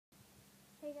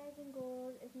Hey guys and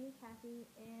girls, it's me Kathy,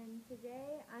 and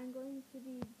today I'm going to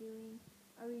be doing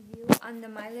a review on the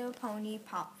My Little Pony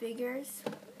pop figures.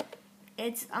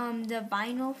 It's the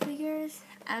vinyl figures.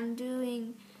 I'm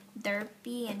doing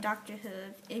Derpy and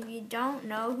DR.HOOVES. If you don't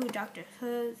know who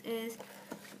DR.HOOVES is,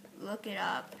 look it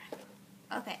up.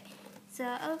 Okay, so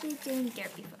I'll be doing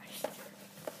Derpy first.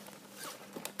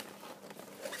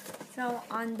 So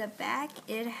on the back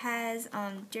it has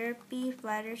Derpy,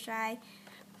 Fluttershy,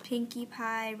 Pinkie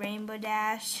Pie, Rainbow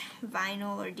Dash,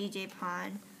 Vinyl or DJ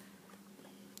Pond,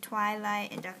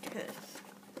 Twilight, and DR.HOOVES.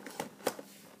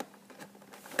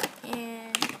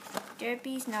 And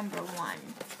Derpy's number 1.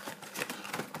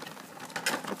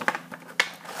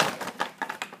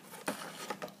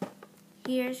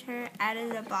 Here's her out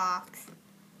of the box.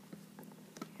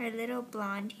 Her little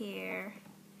blonde hair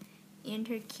and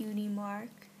her cutie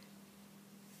mark.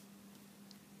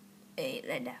 Wait,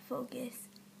 let that focus.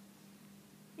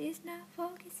 It's not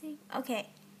focusing. Okay,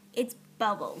 it's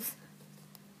Bubbles.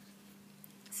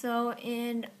 So,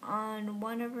 and on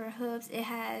one of her hooves, it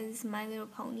has My Little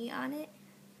Pony on it.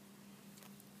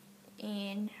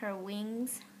 And her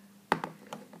wings.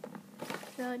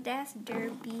 So that's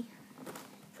Derpy.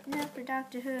 Now for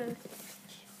DR.HOOVES.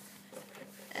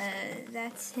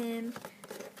 That's him.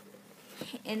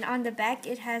 And on the back,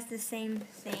 it has the same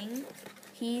thing.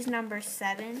 He's number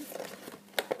 7.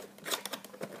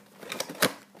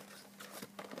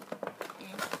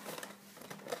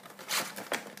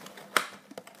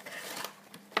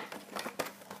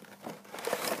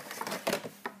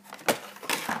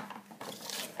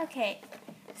 Okay,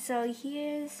 so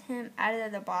here's him out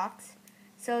of the box.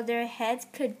 So their heads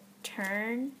could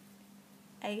turn,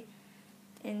 and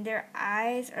their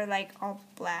eyes are like all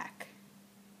black.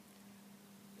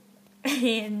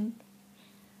 And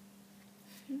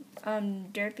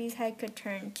Derpy's head could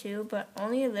turn too, but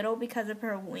only a little because of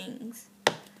her wings.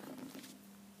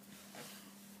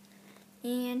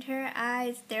 And her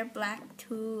eyes, they're black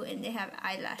too, and they have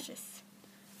eyelashes.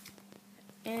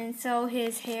 And so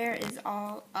his hair is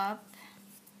all up,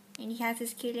 and he has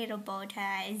his cute little bow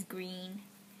tie, it's green.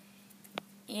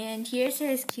 And here's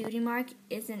his cutie mark,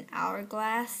 it's an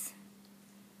hourglass,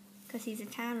 because he's a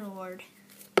town lord.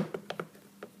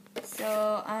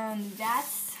 So,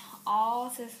 that's all.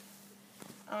 So,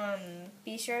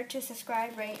 be sure to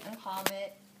subscribe, rate, and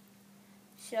comment.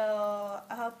 So,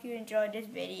 I hope you enjoyed this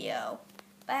video.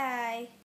 Bye!